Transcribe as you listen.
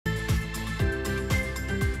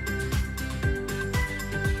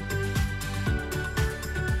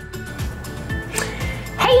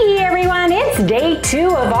day 2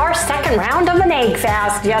 of our second round of an egg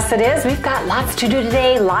fast. Yes, it is. We've got lots to do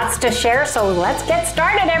today, lots to share, so let's get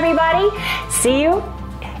started, everybody. See you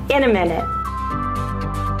in a minute.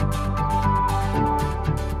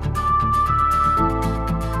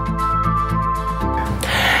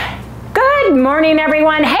 Good morning,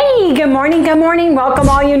 everyone. Hey, good morning, good morning. Welcome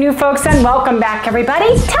all you new folks and welcome back,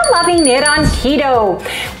 everybody, to Loving It on Keto.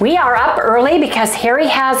 We are up early because Harry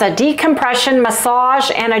has a decompression,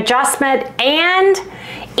 massage, and adjustment and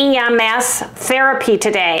EMS therapy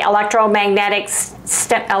today, electromagnetic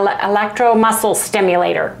electromuscle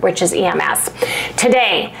stimulator, which is EMS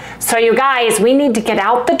today. So you guys, we need to get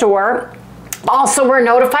out the door. Also, we're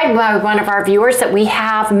notified by one of our viewers that we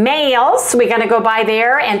have mail, so we're going to go by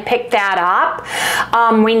there and pick that up.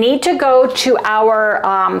 We need to go to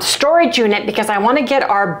our storage unit because I want to get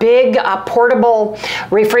our big portable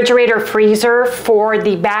refrigerator freezer for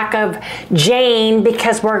the back of Jane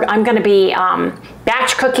because I'm going to be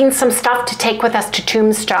batch cooking some stuff to take with us to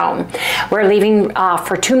Tombstone. We're leaving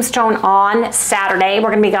for Tombstone on Saturday.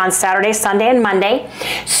 We're going to be gone Saturday, Sunday, and Monday.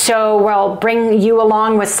 So we'll bring you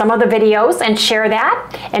along with some of the videos and share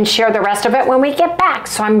that and share the rest of it when we get back.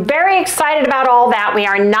 So I'm very excited about all that. We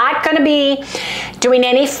are not going to be doing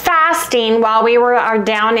any fasting while we are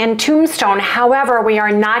down in Tombstone. However, we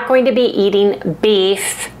are not going to be eating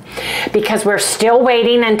beef because we're still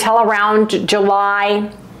waiting until around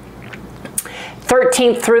July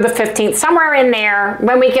 13th through the 15th, somewhere in there.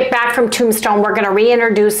 When we get back from Tombstone, we're going to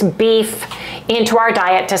reintroduce beef into our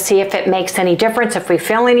diet to see if it makes any difference, if we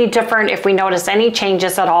feel any different, if we notice any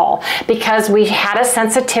changes at all. Because we had a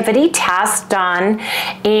sensitivity test done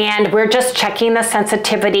and we're just checking the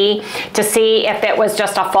sensitivity to see if it was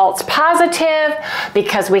just a false positive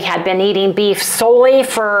because we had been eating beef solely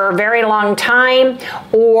for a very long time,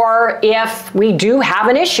 or if we do have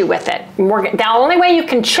an issue with it. The only way you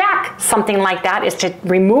can check something like that is to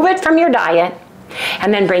remove it from your diet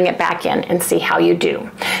and then bring it back in and see how you do.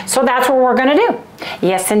 So that's what we're going to do.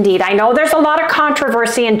 Yes, indeed. I know there's a lot of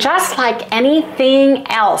controversy, and just like anything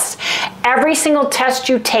else, every single test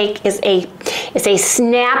you take is a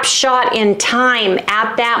snapshot in time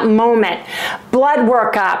at that moment. Blood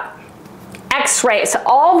workup, x-rays,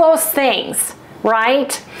 all those things,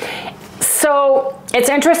 right? So it's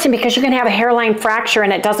interesting because you can have a hairline fracture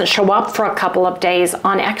and it doesn't show up for a couple of days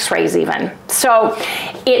on x-rays even. So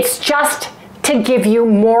it's just to give you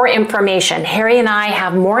more information. Harry and I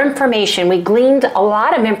have more information. We gleaned a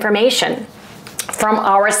lot of information from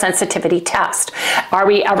our sensitivity test. Are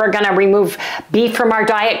we ever going to remove beef from our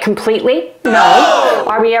diet completely? No.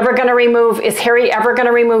 Are we ever going to is Harry ever going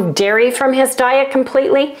to remove dairy from his diet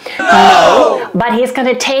completely? No. But he's going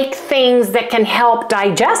to take things that can help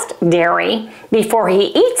digest dairy before he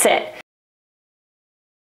eats it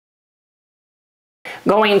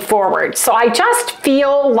going forward. So I just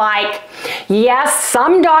feel like, yes,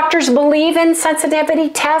 some doctors believe in sensitivity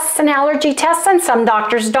tests and allergy tests and some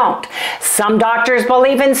doctors don't. Some doctors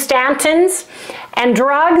believe in statins and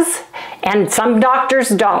drugs and some doctors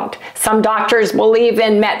don't. Some doctors believe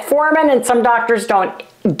in metformin and some doctors don't.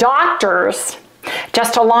 Doctors,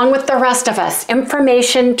 just along with the rest of us,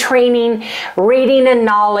 information, training, reading, and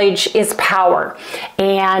knowledge is power.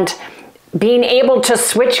 And being able to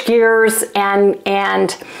switch gears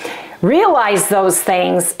and realize those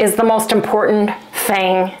things is the most important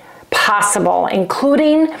thing possible,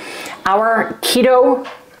 including our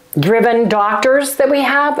keto-driven doctors that we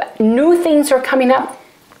have. New things are coming up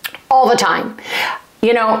all the time.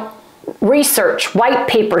 You know, research, white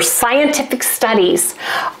papers, scientific studies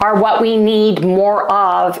are what we need more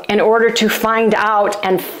of in order to find out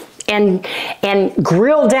and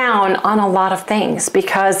grill down on a lot of things,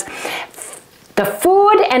 because the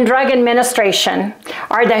Food and Drug Administration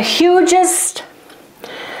are the hugest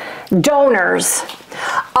donors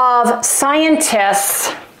of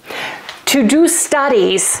scientists to do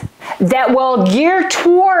studies that will gear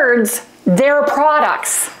towards their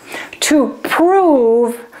products to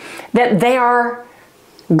prove that they are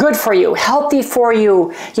good for you, healthy for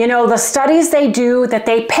you. You know, the studies they do that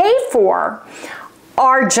they pay for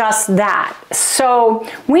are just that. So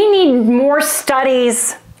we need more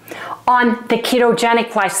studies on the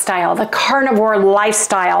ketogenic lifestyle, the carnivore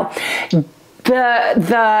lifestyle,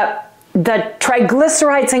 the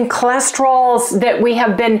triglycerides and cholesterols that we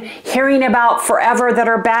have been hearing about forever that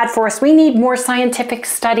are bad for us. We need more scientific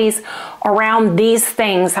studies around these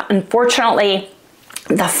things. Unfortunately,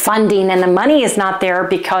 the funding and the money is not there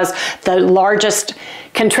because the largest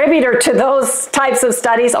contributor to those types of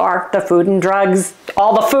studies are the food and drugs,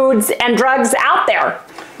 all the foods and drugs out there.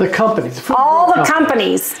 The companies. All the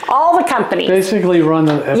companies. All the companies. Basically run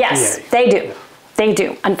the FDA. Yes, they do. They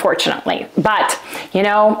do, unfortunately. But, you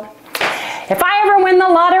know, if I ever win the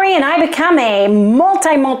lottery and I become a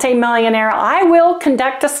multi-millionaire, I will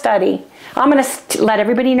conduct a study. I'm going to let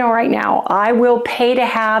everybody know right now, I will pay to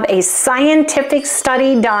have a scientific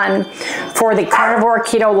study done for the carnivore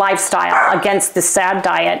keto lifestyle against the SAD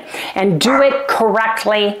diet, and do it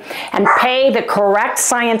correctly and pay the correct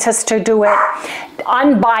scientists to do it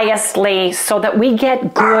unbiasedly so that we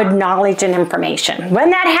get good knowledge and information.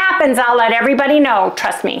 When that happens, I'll let everybody know.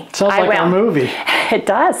 Trust me. Sounds like our movie. It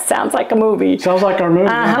does. Sounds like a movie. Sounds like our movie.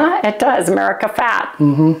 Uh-huh. It does. America Fat.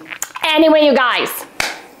 Mm-hmm. Anyway, you guys,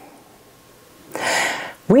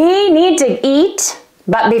 we need to eat,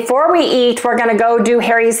 but before we eat, we're going to go do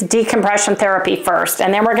Harry's decompression therapy first,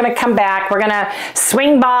 and then we're going to come back. We're going to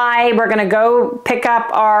swing by. We're going to go pick up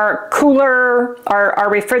our cooler, our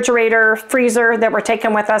refrigerator, freezer that we're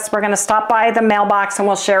taking with us. We're going to stop by the mailbox, and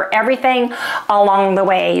we'll share everything along the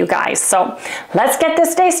way, you guys. So let's get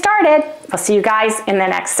this day started. I'll see you guys in the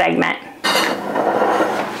next segment.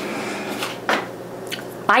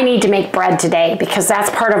 I need to make bread today because that's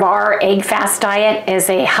part of our egg fast diet, is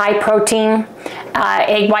a high protein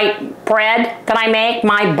egg white bread that I make,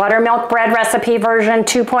 my buttermilk bread recipe version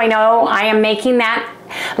 2.0. I am making that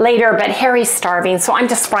later, but Harry's starving, so I'm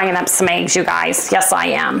just frying up some eggs, you guys. Yes, I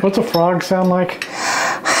am. What's a frog sound like?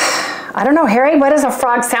 I don't know, Harry, what does a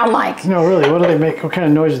frog sound like? No, really, what do they make? What kind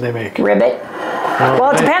of noise do they make? Ribbit.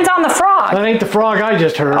 Well, it depends on the frog. That ain't the frog I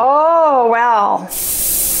just heard. Oh, well.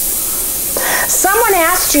 Someone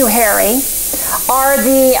asked you, Harry, are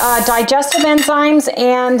the digestive enzymes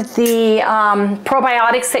and the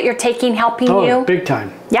probiotics that you're taking helping you? Oh, big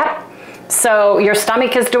time. Yep. So your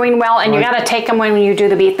stomach is doing well, and you got to take them when you do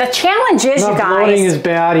the beef. The challenge is, you guys. Not bloating is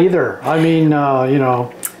bad either. I mean, you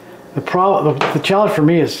know, the challenge for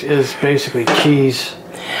me is basically cheese.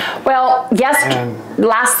 Well, yes,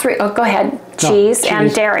 last three, oh, go ahead. Cheese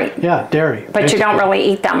and dairy. Yeah, dairy. But basically. You don't really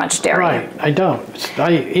eat that much dairy. Right, I don't.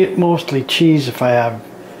 I eat mostly cheese if I have,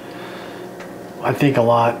 I think a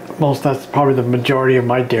lot. That's probably the majority of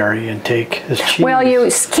my dairy intake is cheese. Well,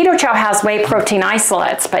 Keto Chow has whey protein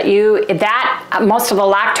isolates, but most of the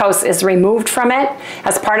lactose is removed from it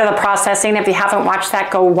as part of the processing. If you haven't watched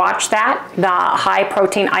that, go watch that. The high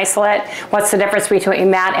protein isolate. What's the difference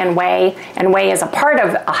between that and whey? And whey is a part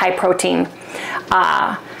of a high protein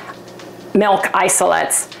milk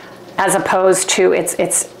isolates, as opposed to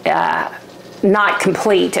it's not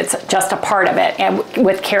complete, it's just a part of it, and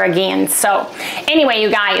with carrageenan. So anyway, you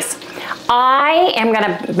guys, I am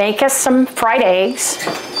gonna make us some fried eggs,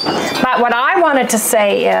 but what I wanted to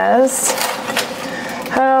say is,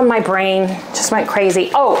 oh, my brain just went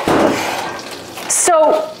crazy. Oh,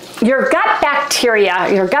 so your gut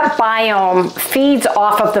bacteria, your gut biome feeds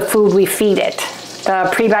off of the food we feed it,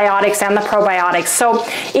 the prebiotics and the probiotics. So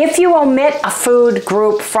if you omit a food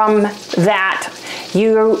group from that,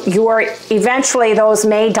 eventually those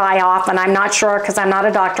may die off, and I'm not sure because I'm not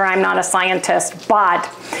a doctor, I'm not a scientist, but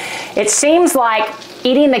it seems like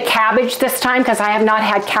eating the cabbage this time, because I have not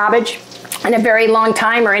had cabbage in a very long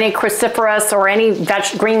time, or any cruciferous or any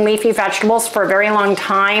green leafy vegetables for a very long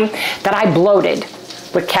time, that I bloated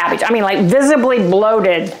with cabbage. I mean, like visibly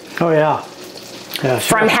bloated. Oh yeah. Yeah,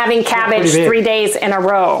 from having cabbage 3 days in a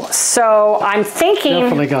row. So I'm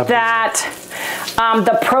thinking that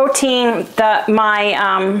the protein, my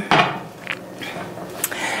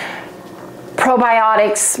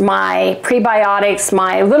probiotics, my prebiotics,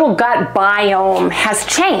 my little gut biome has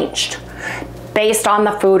changed based on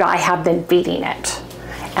the food I have been feeding it.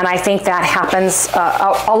 And I think that happens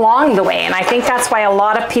along the way. And I think that's why a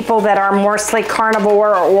lot of people that are mostly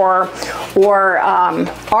carnivore or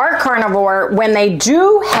are carnivore, when they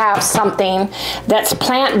do have something that's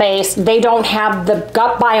plant-based, they don't have the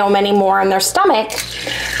gut biome anymore in their stomach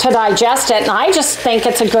to digest it. And I just think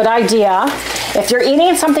it's a good idea, if you're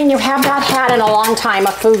eating something you have not had in a long time,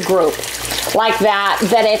 a food group like that,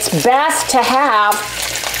 that it's best to have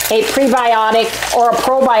a prebiotic or a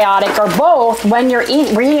probiotic or both when you're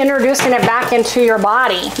reintroducing it back into your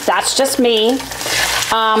body. That's just me.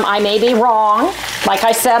 I may be wrong. Like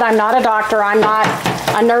I said, I'm not a doctor. I'm not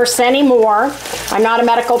a nurse anymore. I'm not a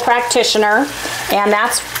medical practitioner. And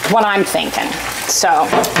that's what I'm thinking. So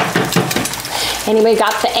anyway,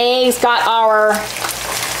 got the eggs, got our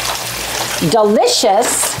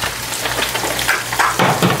delicious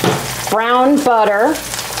brown butter.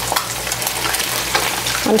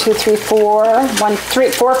 1, 2, 3, 4.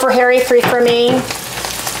 4 for Harry, 3 for me.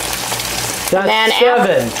 That's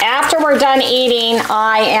 7. After we're done eating,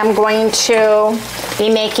 I am going to be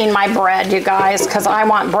making my bread, you guys, because I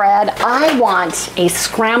want bread. I want a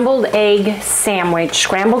scrambled egg sandwich,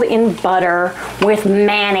 scrambled in butter with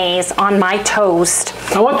mayonnaise on my toast.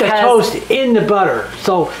 I want the toast in the butter.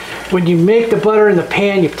 So when you make the butter in the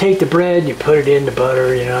pan, you take the bread and you put it in the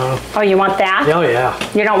butter, you know. Oh, you want that? Oh, yeah.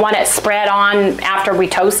 You don't want it spread on after we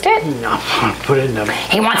toast it? No, put it in the...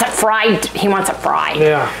 He wants it fried. He wants it fried.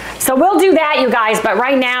 Yeah. So we'll do that, you guys, but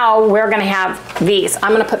right now we're gonna have these.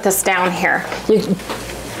 I'm gonna put this down here.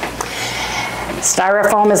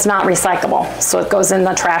 Styrofoam is not recyclable, so it goes in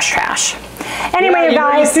the trash. Anyway, you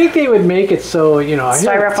guys. I think they would make it so, you know.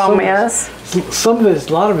 Styrofoam is? Some of this,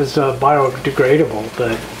 a lot of it's biodegradable,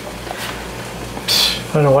 but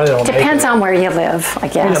I don't know why they don't make it. Depends on where you live, I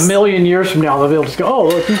guess. In a million years from now, they'll be able to go, oh,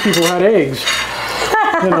 look, these people had eggs.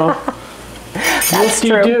 You know. That's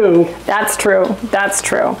true. That's true. That's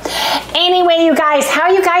true. Anyway, you guys, how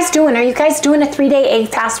are you guys doing? Are you guys doing a 3-day egg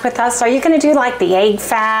fast with us? Are you going to do like the egg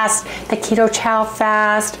fast, the keto chow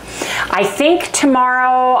fast? I think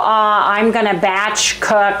tomorrow I'm going to batch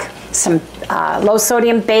cook some low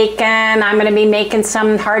sodium bacon. I'm going to be making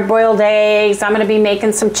some hard boiled eggs. I'm going to be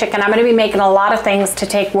making some chicken. I'm going to be making a lot of things to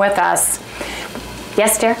take with us.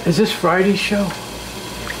 Yes, dear? Is this Friday's show?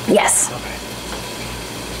 Yes. Okay.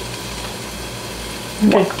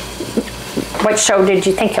 What show did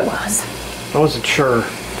you think it was? I wasn't sure.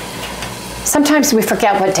 Sometimes we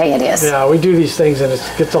forget what day it is. Yeah, we do these things and it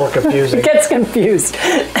gets all confusing. It gets confused.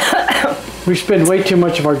 We spend way too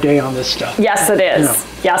much of our day on this stuff. Yes, it is.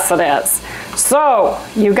 Yeah. Yes, it is. So,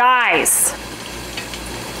 you guys,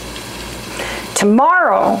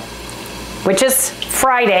 tomorrow, which is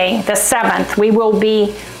Friday the 7th, we will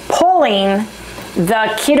be pulling the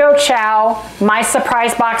Keto Chow My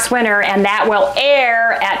Surprise Box winner, and that will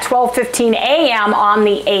air at 12:15 a.m. on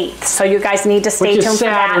the 8th. So you guys need to stay tuned for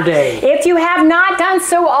that. Saturday. If you have not done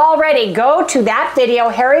so already, go to that video.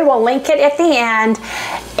 Harry will link it at the end.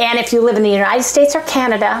 And if you live in the United States or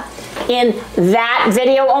Canada, in that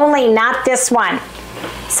video only, not this one.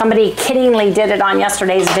 Somebody kiddingly did it on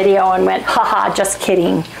yesterday's video and went, haha, just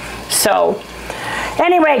kidding. So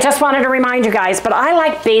anyway, just wanted to remind you guys, but I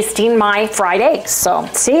like basting my fried eggs. So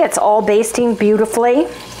see, it's all basting beautifully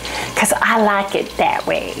because I like it that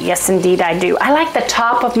way. Yes, indeed I do. I like the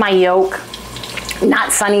top of my yolk,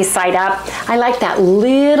 not sunny side up. I like that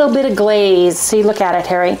little bit of glaze. See, look at it,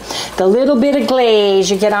 Harry. The little bit of glaze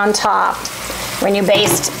you get on top when you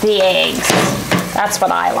baste the eggs. That's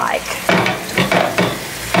what I like.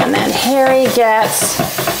 And then Harry gets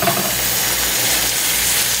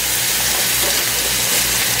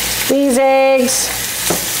these eggs.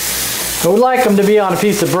 I would like them to be on a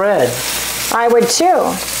piece of bread. I would too.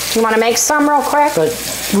 Do you want to make some real quick? But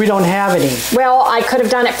we don't have any. Well, I could have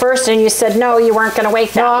done it first and you said no, you weren't going to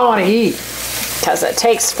wait that long. No, I want to eat. Because it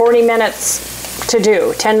takes 40 minutes to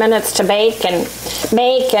do. 10 minutes to bake and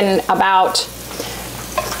make and about...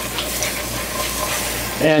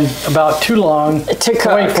 And about too long to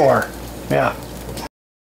cook. Wait for. Yeah.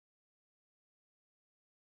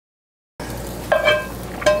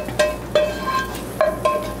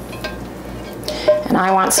 And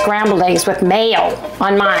I want scrambled eggs with mayo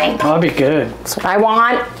on mine. That'll be good. That's what I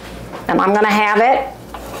want, and I'm gonna have it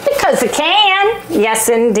because it can. Yes,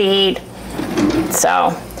 indeed.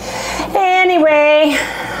 So, anyway,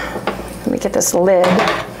 let me get this lid.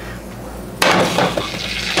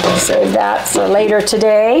 Save that for later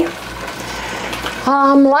today.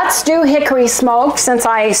 Let's do hickory smoke since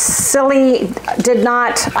I did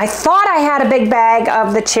not. I thought I had a big bag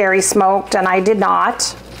of the cherry smoked, and I did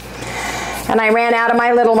not. And I ran out of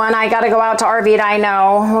my little one. I got to go out to Arvita, I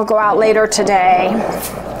know. We'll go out later today.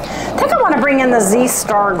 I think I want to bring in the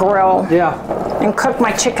Z-Star grill. Yeah. And cook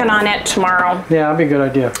my chicken on it tomorrow. Yeah, that'd be a good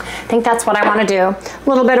idea. I think that's what I want to do. A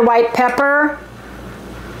little bit of white pepper.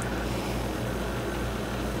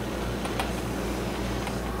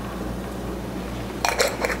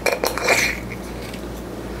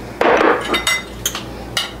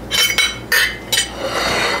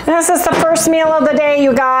 This is the first meal of the day,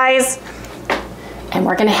 you guys. And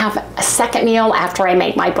we're gonna have a second meal after I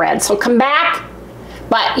make my bread. So come back.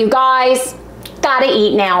 But you guys, gotta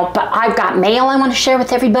eat now. But I've got mail I wanna share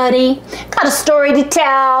with everybody. Got a story to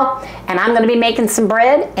tell. And I'm gonna be making some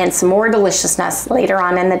bread and some more deliciousness later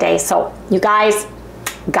on in the day. So you guys,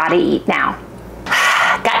 gotta eat now.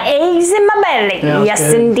 Got eggs in my belly. Yeah, yes,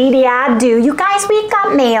 good. indeedy I do. You guys, we've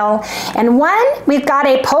got mail. And we've got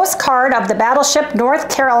a postcard of the Battleship North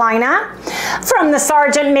Carolina from the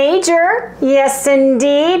Sergeant Major. Yes,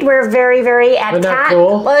 indeed. We're very, very at Isn't that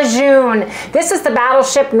cool? June. This is the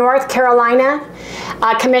Battleship North Carolina.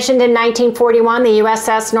 Commissioned in 1941, the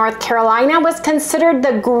USS North Carolina was considered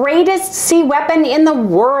the greatest sea weapon in the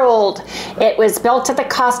world. It was built at the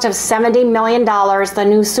cost of $70 million. The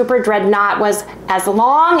new super dreadnought was as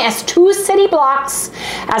long as 2 city blocks,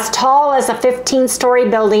 as tall as a 15-story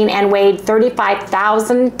building, and weighed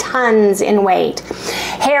 35,000 tons in weight.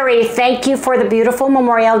 Harry, thank you for the beautiful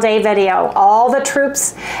Memorial Day video. All the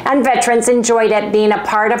troops and veterans enjoyed it, being a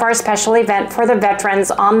part of our special event for the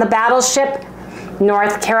veterans on the battleship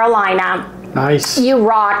North Carolina. Nice. You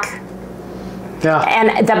rock. Yeah.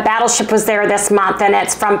 And the battleship was there this month, and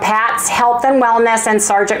it's from Pat's Health and Wellness and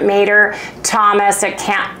Sergeant Major Thomas at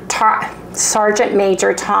Sergeant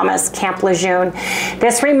Major Thomas, Camp Lejeune.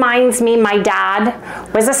 This reminds me, my dad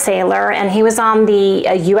was a sailor, and he was on the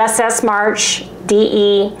USS March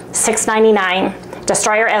DE 699.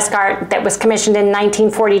 Destroyer escort that was commissioned in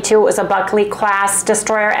 1942. It was a Buckley class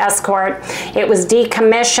destroyer escort. It was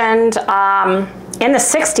decommissioned in the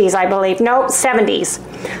 60s, I believe. No, 70s.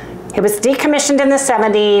 It was decommissioned in the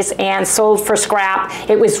 70s and sold for scrap.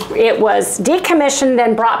 It was decommissioned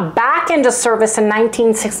and brought back into service in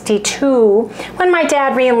 1962 when my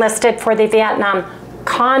dad re-enlisted for the Vietnam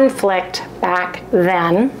conflict back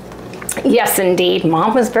then. Yes, indeed.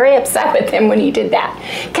 Mom was very upset with him when he did that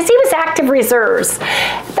because he was active reserves.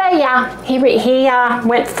 But yeah, he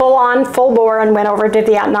went full bore and went over to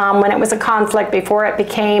Vietnam when it was a conflict before it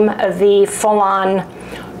became the full-on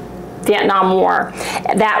Vietnam War.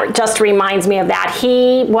 That just reminds me of that.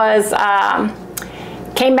 He was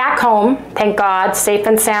came back home, thank God, safe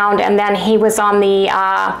and sound, and then he was on the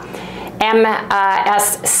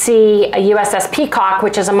MSC USS Peacock,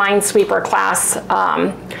 which is a minesweeper class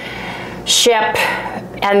ship,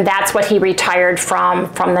 and that's what he retired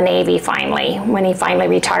from the Navy finally, when he finally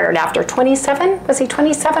retired after 27, was he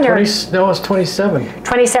 27 or? 20, no, it was 27.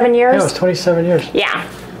 27 years? Yeah, it was 27 years. Yeah.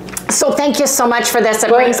 So thank you so much for this.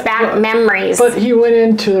 It brings back memories. But he went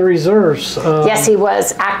into the reserves. Yes, he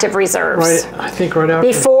was active reserves. Right, I think right after.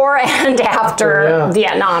 Before and after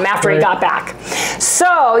Vietnam, after he got back.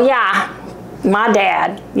 So yeah, my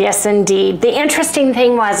dad, yes indeed. The interesting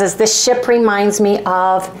thing is this ship reminds me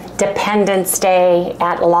of Dependence Day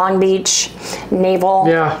at Long Beach Naval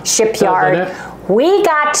Shipyard. We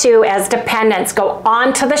got to, as dependents, go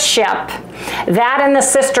onto the ship. That and the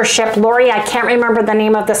sister ship, Lori, I can't remember the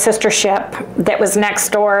name of the sister ship that was next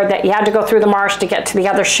door, that you had to go through the marsh to get to the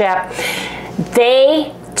other ship.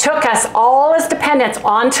 They took us all as dependents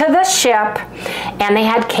onto the ship, and they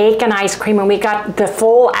had cake and ice cream, and we got the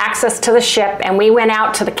full access to the ship, and we went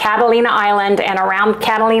out to the Catalina Island and around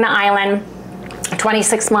Catalina Island,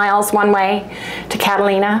 26 miles one way to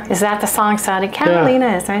Catalina. Is that the song sounded?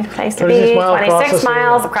 Catalina is the place to be. 26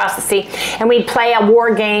 miles across the sea. And we'd play a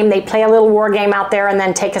war game. They'd play a little war game out there and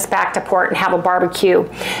then take us back to port and have a barbecue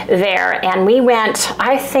there. And we went,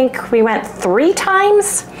 I think we went 3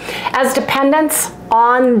 times as dependents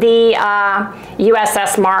on the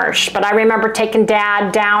USS Marsh. But I remember taking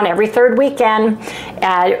Dad down every 3rd weekend,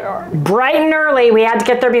 bright and early. We had to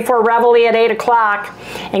get there before Reveille at 8 o'clock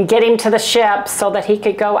and get him to the ship so that he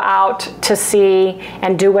could go out to sea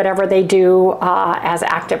and do whatever they do as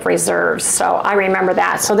active reserves. So I remember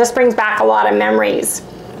that. So this brings back a lot of memories.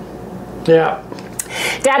 Yeah.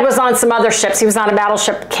 Dad was on some other ships. He was on a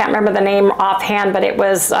battleship, can't remember the name offhand, but it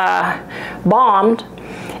was bombed.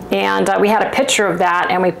 And we had a picture of that,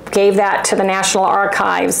 and we gave that to the National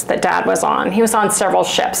Archives that Dad was on. He was on several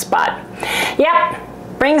ships, but yep,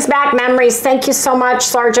 brings back memories. Thank you so much,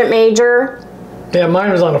 Sergeant Major. Yeah,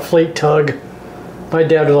 mine was on a fleet tug. My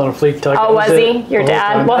dad was on a fleet tug. Oh, was he? Your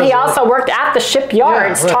dad? Well, he also worked at the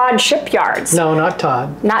shipyards, Todd Shipyards. No, not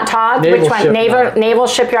Todd. Not Todd? Which one? Naval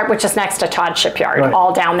Shipyard, which is next to Todd Shipyard,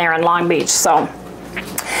 all down there in Long Beach. So,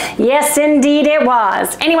 yes, indeed it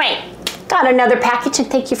was. Anyway, got another package, and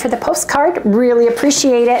thank you for the postcard. Really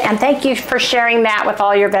appreciate it, and thank you for sharing that with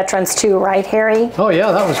all your veterans too, right, Harry? Oh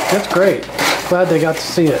yeah, that's great. Glad they got to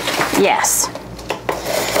see it. Yes.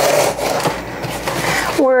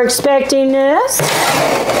 We're expecting this.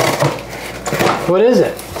 What is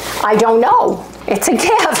it? I don't know. It's a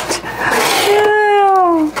gift.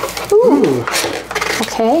 Ooh.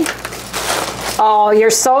 Okay. Oh,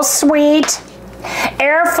 you're so sweet.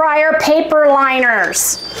 Air fryer paper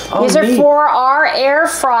liners. Oh, these are for our air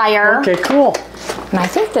fryer. Okay, cool. And I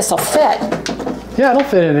think this will fit. Yeah, it'll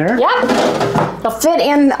fit in there. Yep. It'll fit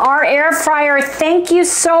in our air fryer. Thank you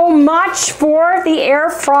so much for the air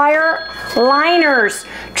fryer liners.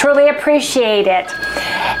 Truly appreciate it.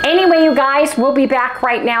 Anyway, you guys, we'll be back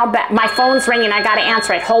right now. But my phone's ringing. I got to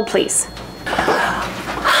answer it. Hold, please.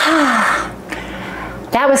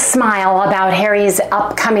 that was Smile about Harry's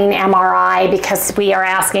upcoming MRI, because we are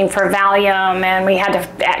asking for Valium and we had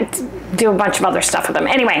to do a bunch of other stuff with him.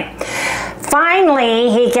 Anyway, finally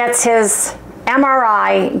he gets his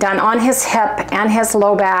MRI done on his hip and his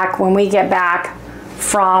low back when we get back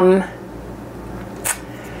from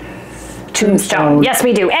Tombstone. Yes,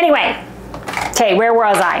 we do. Anyway, okay, where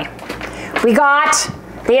was I? We got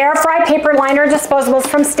the air fry paper liner disposables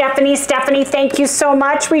from Stephanie. Stephanie, thank you so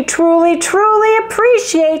much. We truly, truly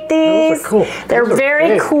appreciate these. Those are cool. They're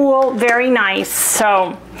very cool, very nice.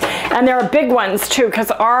 So, and they're big ones too,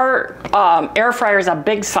 because our air fryer is a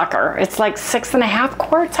big sucker. It's like 6.5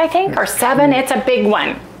 quarts, I think, or 7. It's a big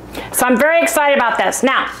one. So I'm very excited about this.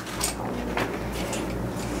 Now,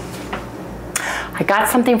 I got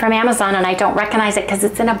something from Amazon and I don't recognize it because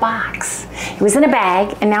it's in a box. It was in a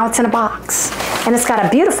bag and now it's in a box. And it's got a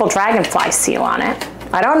beautiful dragonfly seal on it.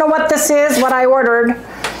 I don't know what this is, what I ordered.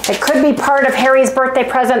 It could be part of Harry's birthday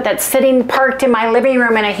present that's sitting parked in my living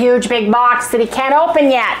room in a huge big box that he can't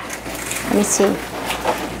open yet. Let me see.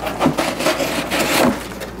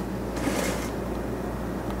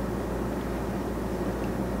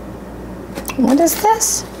 What is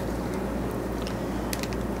this?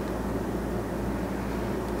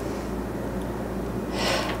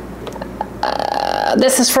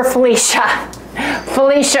 This is for Felicia.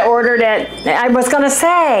 Felicia ordered it. I was gonna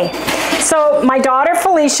say. So my daughter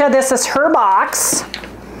Felicia, this is her box,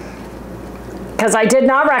 because I did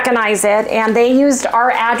not recognize it, and they used our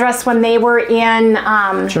address when they were in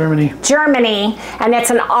Germany, and it's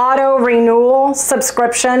an auto renewal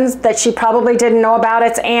subscription that she probably didn't know about.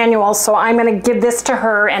 It's annual, so I'm gonna give this to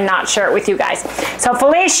her and not share it with you guys. So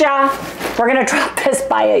Felicia, we're gonna drop this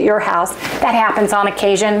by at your house. That happens on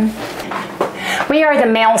occasion. We are the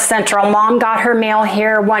mail central. Mom got her mail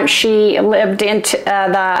here once she lived into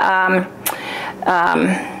the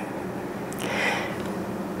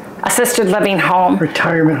assisted living home.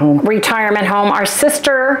 Retirement home. Retirement home. Our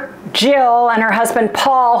sister Jill and her husband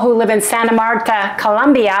Paul, who live in Santa Marta,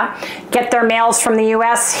 Colombia, get their mails from the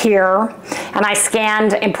US here. And I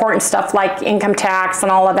scanned important stuff like income tax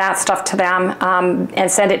and all of that stuff to them and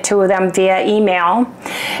send it to them via email,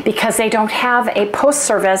 because they don't have a post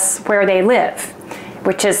service where they live,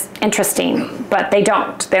 which is interesting, but they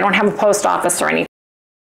don't. They don't have a post office or anything.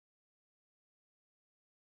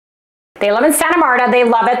 They live in Santa Marta. They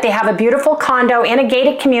love it. They have a beautiful condo in a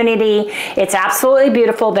gated community. It's absolutely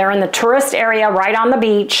beautiful. They're in the tourist area right on the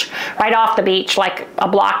beach, right off the beach, like a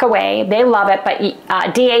block away. They love it, but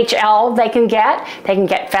DHL they can get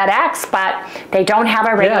FedEx, but they don't have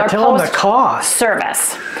a regular post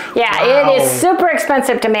service. Yeah, wow. It is super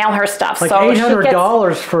expensive to mail her stuff. Like so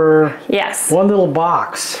 $800 for yes, one little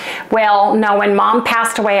box. Well, no, when Mom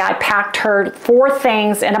passed away, I packed her 4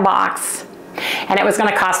 things in a box. And it was going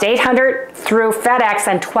to cost $800 through FedEx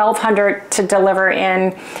and $1,200 to deliver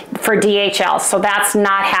in for DHL. So that's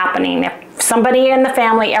not happening. If somebody in the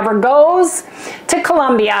family ever goes to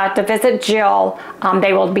Colombia to visit Jill,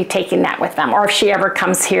 they will be taking that with them. Or if she ever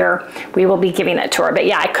comes here, we will be giving it to her. But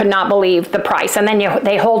yeah, I could not believe the price. And then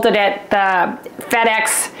they hold it at the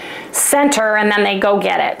FedEx center and then they go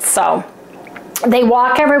get it. So they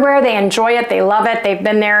walk everywhere. They enjoy it. They love it. They've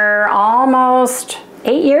been there almost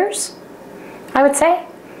 8 years. I would say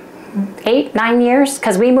 8, 9 years,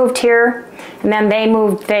 because we moved here and then they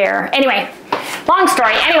moved there. Anyway, long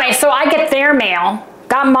story. Anyway, so I get their mail,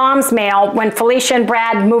 got Mom's mail. When Felicia and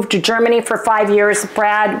Brad moved to Germany for 5 years,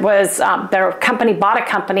 Brad was, their company bought a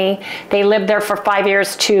company. They lived there for 5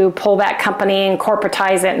 years to pull that company and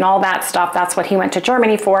corporatize it and all that stuff. That's what he went to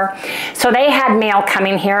Germany for. So they had mail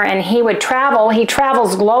coming here and he would travel. He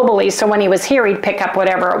travels globally. So when he was here, he'd pick up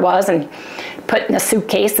whatever it was and put in a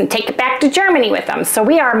suitcase and take it back to Germany with them. So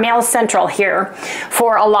we are mail central here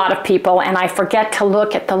for a lot of people, and I forget to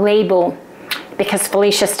look at the label because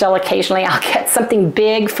Felicia still occasionally, I'll get something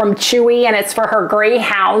big from Chewy and it's for her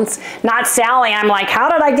greyhounds, not Sally. I'm like, how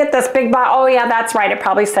did I get this big box? Oh yeah, that's right. It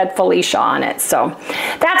probably said Felicia on it. So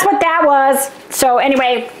that's what that was. So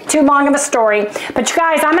anyway, too long of a story, but you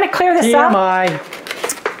guys, I'm going to clear this up.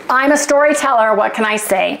 I'm a storyteller, what can I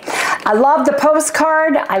say? I love the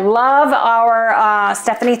postcard. I love our,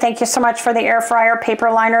 Stephanie, thank you so much for the air fryer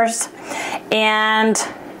paper liners. And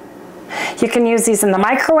you can use these in the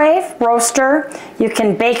microwave, roaster. You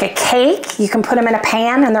can bake a cake. You can put them in a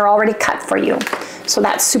pan and they're already cut for you. So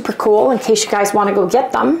that's super cool in case you guys want to go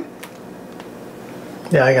get them.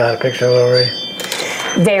 Yeah, I got a picture of it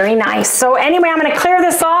already. Very nice. So anyway, I'm going to clear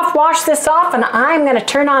this off, wash this off, and I'm going to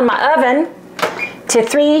turn on my oven to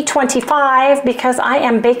 325 because I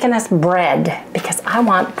am baking us bread because I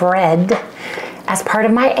want bread as part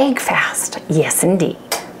of my egg fast. Yes, indeed.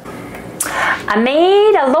 I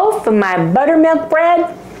made a loaf of my buttermilk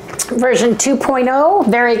bread, version 2.0.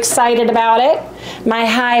 Very excited about it. My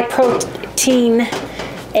high protein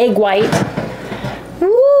egg white.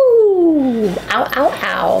 Woo! Ow, ow,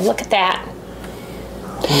 ow. Look at that.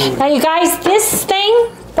 Now you guys, this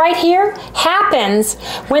thing right here happens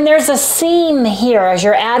when there's a seam here as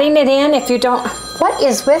you're adding it in. If you don't, what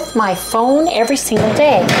is with my phone every single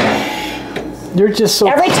day? You're just so...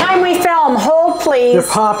 Every time we film, hold please. You're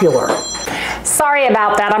popular. Sorry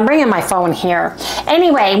about that. I'm bringing my phone here.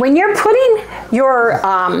 Anyway, when you're putting your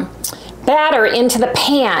batter into the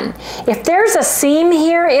pan, if there's a seam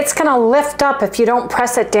here, it's going to lift up if you don't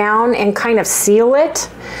press it down and kind of seal it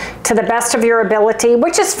to the best of your ability,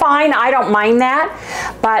 which is fine. I don't mind that.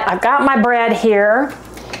 But I've got my bread here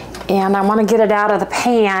and I want to get it out of the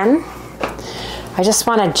pan. I just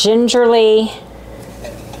want to gingerly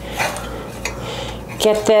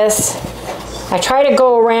get this. I try to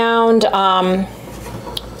go around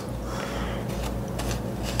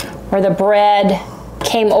where the bread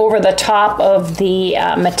came over the top of the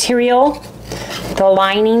material, the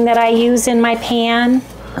lining that I use in my pan,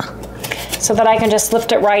 so that I can just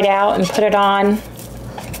lift it right out and put it on.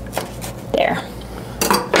 There.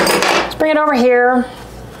 Let's bring it over here.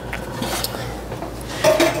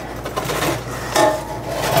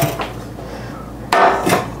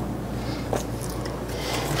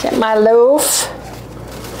 Get my loaf.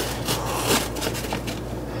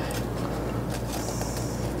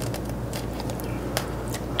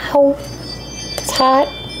 Ow, it's hot.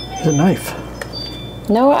 It's a knife.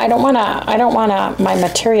 No, I don't want my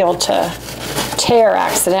material to tear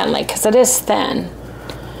accidentally because it is thin.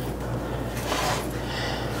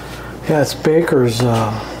 Yeah, it's baker's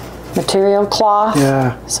material, cloth.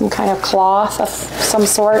 Yeah. Some kind of cloth of some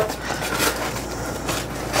sort.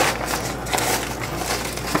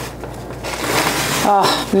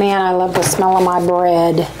 Oh man, I love the smell of my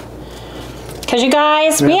bread. Because you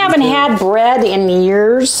guys, we haven't had bread in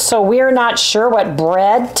years, so we're not sure what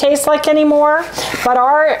bread tastes like anymore. But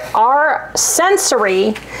our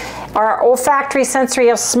sensory, our olfactory sensory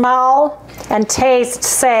of smell and taste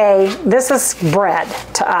say this is bread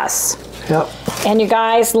to us. Yep. And you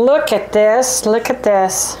guys, look at this, look at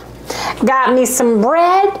this. Got me some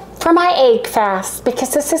bread for my egg fast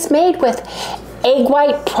because this is made with egg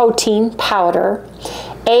white protein powder,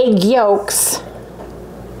 egg yolks,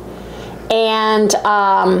 and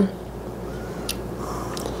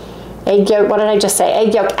egg yolk, what did I just say?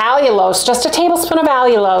 Egg yolk, allulose, just a tablespoon of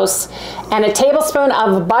allulose, and a tablespoon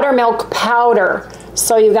of buttermilk powder.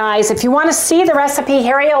 So you guys, if you want to see the recipe,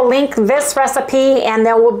 Harry will link this recipe, and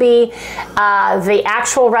there will be the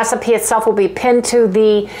actual recipe itself will be pinned to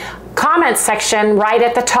the comment section right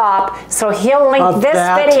at the top. So he'll link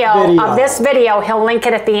this video, he'll link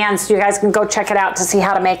it at the end so you guys can go check it out to see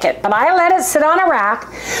how to make it. But I let it sit on a rack.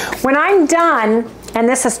 When I'm done, and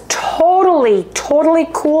this is totally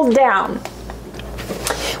cooled down,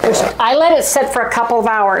 which I let it sit for a couple of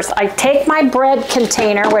hours. I take my bread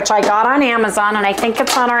container, which I got on Amazon, and I think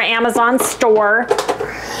it's on our Amazon store.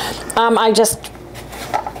 I just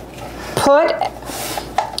put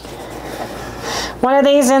one of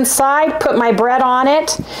these inside, put my bread on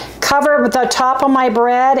it, cover the top of my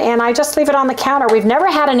bread, and I just leave it on the counter. We've never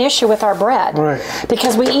had an issue with our bread, right?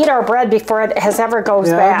 Because we eat our bread before it has ever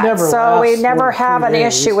goes bad. So we never have an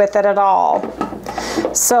issue with it at all.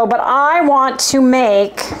 So, but I want to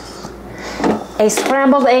make a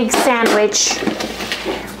scrambled egg sandwich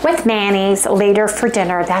with mayonnaise later for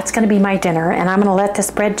dinner. That's gonna be my dinner, and I'm gonna let this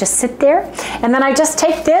bread just sit there. And then I just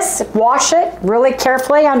take this, wash it really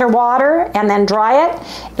carefully under water, and then dry it,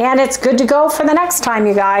 and it's good to go for the next time,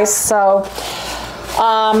 you guys. So,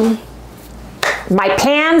 my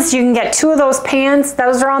pans, you can get 2 of those pans.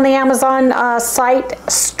 Those are on the Amazon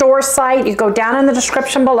store site. You go down in the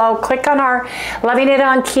description below, click on our Loving It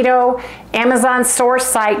on Keto Amazon store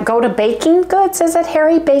site, go to baking goods, is it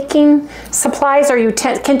Harry? Baking supplies or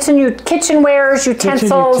kitchenwares,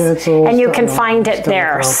 utensils, and you can find it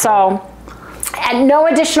there. So, at no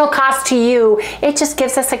additional cost to you, it just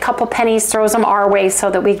gives us a couple pennies, throws them our way so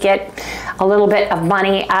that we get a little bit of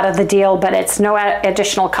money out of the deal, but it's no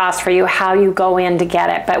additional cost for you how you go in to get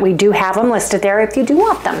it. But we do have them listed there if you do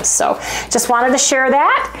want them. So just wanted to share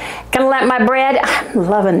that. Gonna let my bread, I'm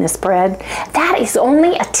loving this bread. That is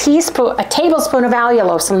only a tablespoon of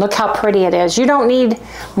allulose, and look how pretty it is. You don't need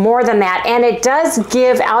more than that. And it does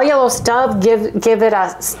give, allulose does give it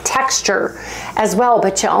a texture as well,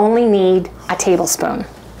 but you only need a tablespoon.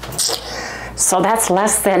 So that's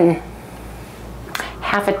less than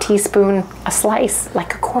half a teaspoon a slice,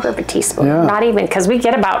 like a quarter of a teaspoon. Yeah. Not even, because we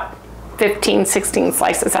get about 15, 16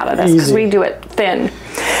 slices out of this because we do it thin.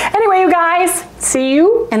 Anyway, you guys, see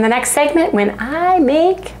you in the next segment when I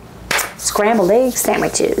make scrambled egg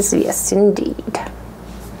sandwiches. Yes, indeed.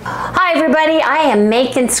 Hi everybody, I am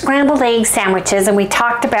making scrambled egg sandwiches, and we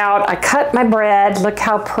talked about, I cut my bread. Look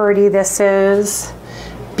how pretty this is.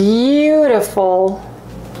 Beautiful,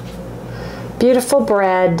 beautiful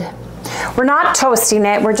bread. We're not toasting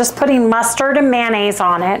it, we're just putting mustard and mayonnaise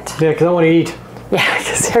on it. Yeah, because I want to eat. Yeah,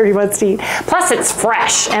 because Harry wants to eat. Plus it's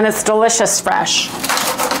fresh, and it's delicious fresh.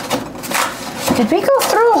 Did we go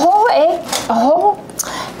through a whole egg?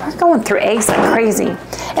 We're going through eggs like crazy.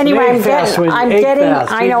 Anyway,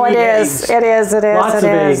 I know it is. It is. Lots of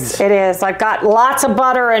eggs. It is. I've got lots of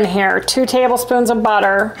butter in here. 2 tablespoons of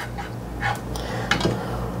butter.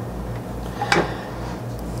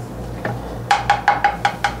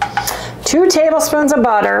 Two tablespoons of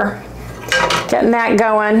butter. Getting that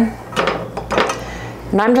going.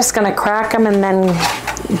 And I'm just going to crack them and then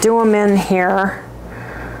do them in here.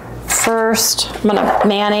 First, I'm going to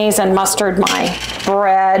mayonnaise and mustard my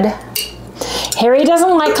bread. Harry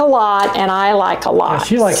doesn't like a lot, and I like a lot. Yeah,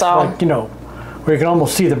 she likes, like, you know, where you can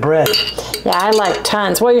almost see the bread. Yeah, I like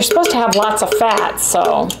tons. Well, you're supposed to have lots of fat,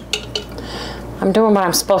 so I'm doing what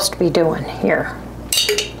I'm supposed to be doing here.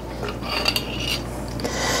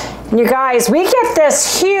 And you guys, we get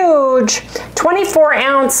this huge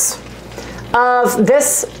 24-ounce of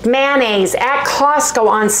this mayonnaise at Costco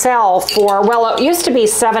on sale for, well, it used to be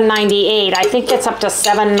 $7.98. I think it's up to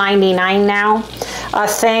 $7.99 now, a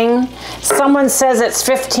thing. Someone says it's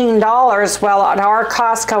 $15. Well, at our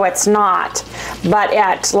Costco, it's not. But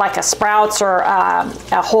at like a Sprouts or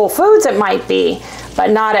a Whole Foods, it might be, but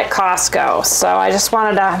not at Costco. So I just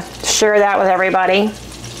wanted to share that with everybody.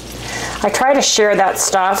 I try to share that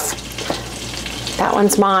stuff. That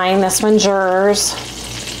one's mine, this one's yours.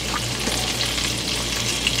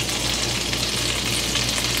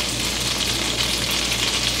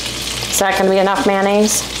 Is that going to be enough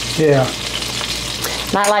mayonnaise? Yeah.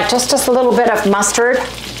 And I like just a little bit of mustard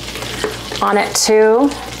on it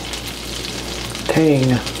too.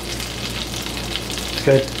 Tang.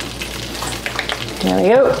 Good. There we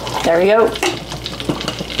go. There we go.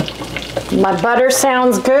 My butter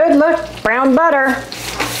sounds good. Look, brown butter.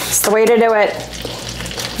 It's the way to do it.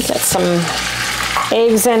 Get some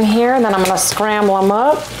eggs in here, and then I'm going to scramble them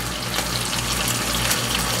up.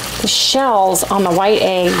 The shells on the white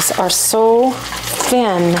eggs are so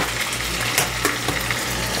thin.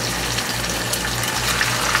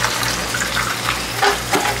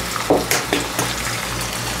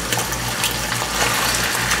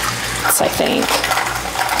 I think.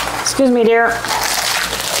 Excuse me, dear.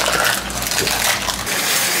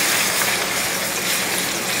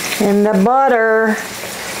 And the butter.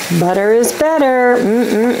 Butter is better.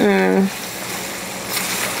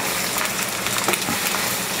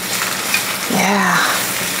 Yeah.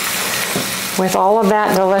 With all of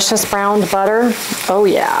that delicious browned butter. Oh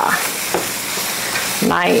yeah.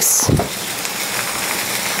 Nice.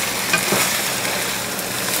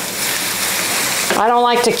 I don't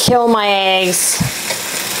like to kill my eggs.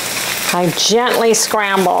 I gently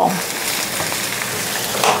scramble.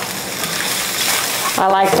 I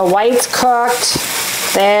like the whites cooked.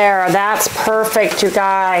 There, that's perfect, you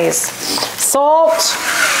guys. Salt.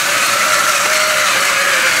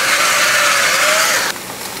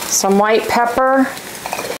 Some white pepper.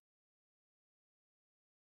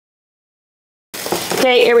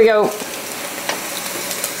 Okay, here we go.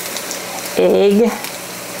 Egg.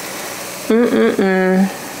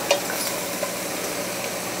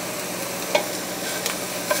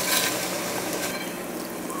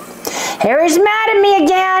 Harry's mad at me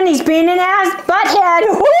again. He's being an ass butthead.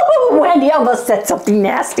 Ooh, Wendy almost said something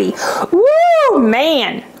nasty. Woo,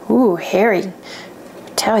 man. Ooh, Harry, I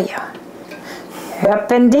tell you.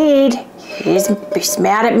 Yep, indeed. He's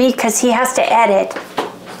mad at me because he has to edit.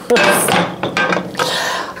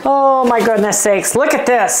 Oh, my goodness sakes. Look at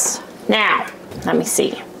this. Now, let me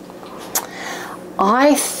see.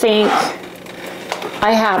 I think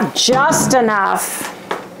I have just enough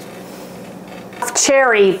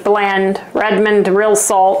cherry blend, Redmond Real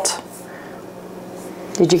Salt.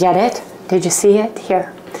 Did you get it? Did you see it?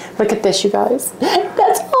 Here, look at this, you guys.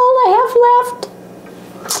 That's all I have left.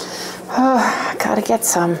 Oh, I gotta get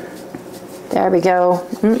some. There we go.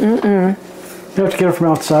 You have to get it from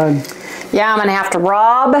outside. Yeah, I'm gonna have to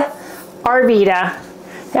rob Arvita.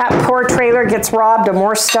 That poor trailer gets robbed of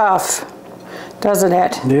more stuff, doesn't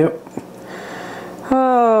it? Yep.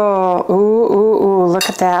 Oh, ooh, ooh, ooh, look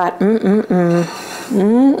at that.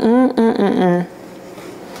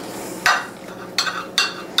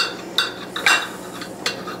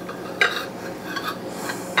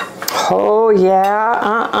 Oh,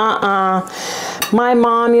 yeah, My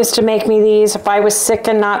mom used to make me these if I was sick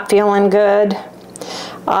and not feeling good.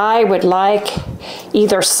 I would like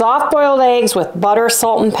either soft-boiled eggs with butter,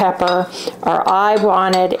 salt, and pepper, or I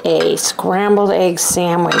wanted a scrambled egg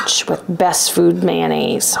sandwich with best food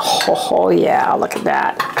mayonnaise. Oh yeah, look at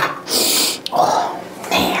that. Oh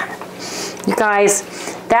man. You guys,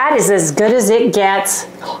 that is as good as it gets.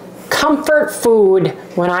 Comfort food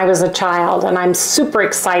when I was a child, and I'm super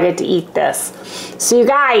excited to eat this. So you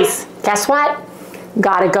guys, guess what?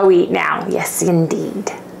 Gotta go eat now. Yes, indeed.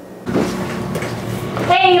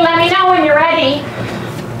 Hey, let me know when you're ready.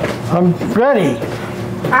 I'm ready.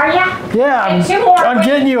 Are ya? Yeah, I'm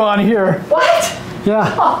getting you on here. What?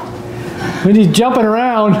 Yeah. Oh. We need jumping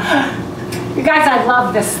around. You guys, I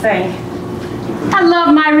love this thing. I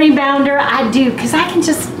love my rebounder. I do, because I can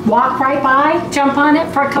just walk right by, jump on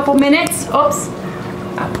it for a couple minutes. Oops.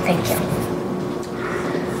 Oh, thank you.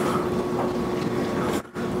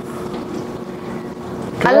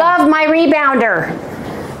 I love my rebounder.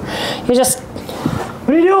 You just...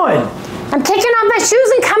 What are you doing? I'm taking off my shoes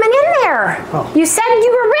and coming in there. Oh. You said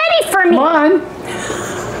you were ready for me. Come on.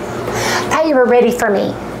 I thought you were ready for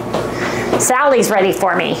me. Sally's ready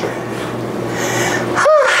for me.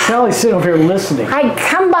 Sally's sitting over here listening. I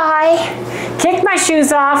come by, kick my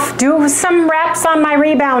shoes off, do some reps on my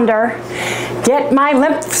rebounder, get my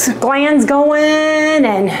lymph glands going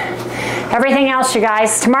and everything else, you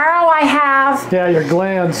guys. Tomorrow I have... Yeah, your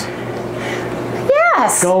glands.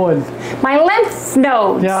 Yes. Going. My lymph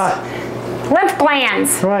nodes. Yeah. Lymph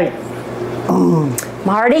glands. Right.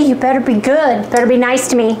 Marty, you better be good. Better be nice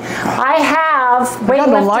to me. I have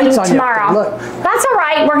weightlifting tomorrow. Look. That's all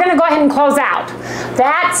right. We're going to go ahead and close out.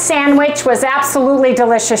 That sandwich was absolutely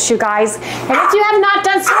delicious, you guys. And if you have not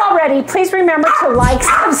done so already, please remember to like,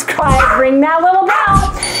 subscribe, ring that little bell.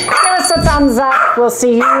 Give us a thumbs up. We'll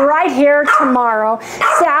see you right here tomorrow.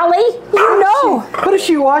 Sally, you know. What does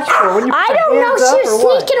she watch for? When you I don't know. She was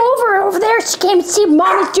sneaking over there. She came to see what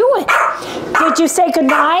Mommy's doing. Did you say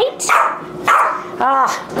goodnight?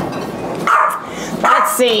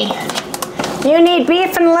 Let's see. You need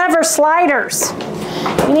beef and liver sliders.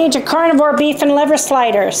 You need your carnivore beef and liver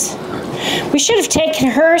sliders. We should have taken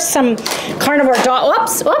her some carnivore dog.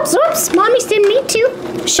 Whoops, whoops, whoops. Mommy didn't mean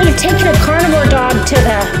to. Should have taken a carnivore dog to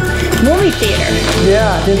the movie theater.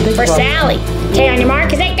 Yeah, I didn't think for Sally. Okay, on your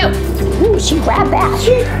mark, and go. Ooh, she grabbed that.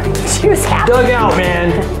 She was happy. Dug out,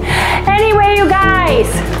 man. Anyway, you guys,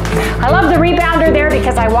 I love the rebounder there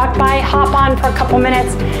because I walk by, hop on for a couple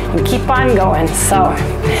minutes, and keep on going. So,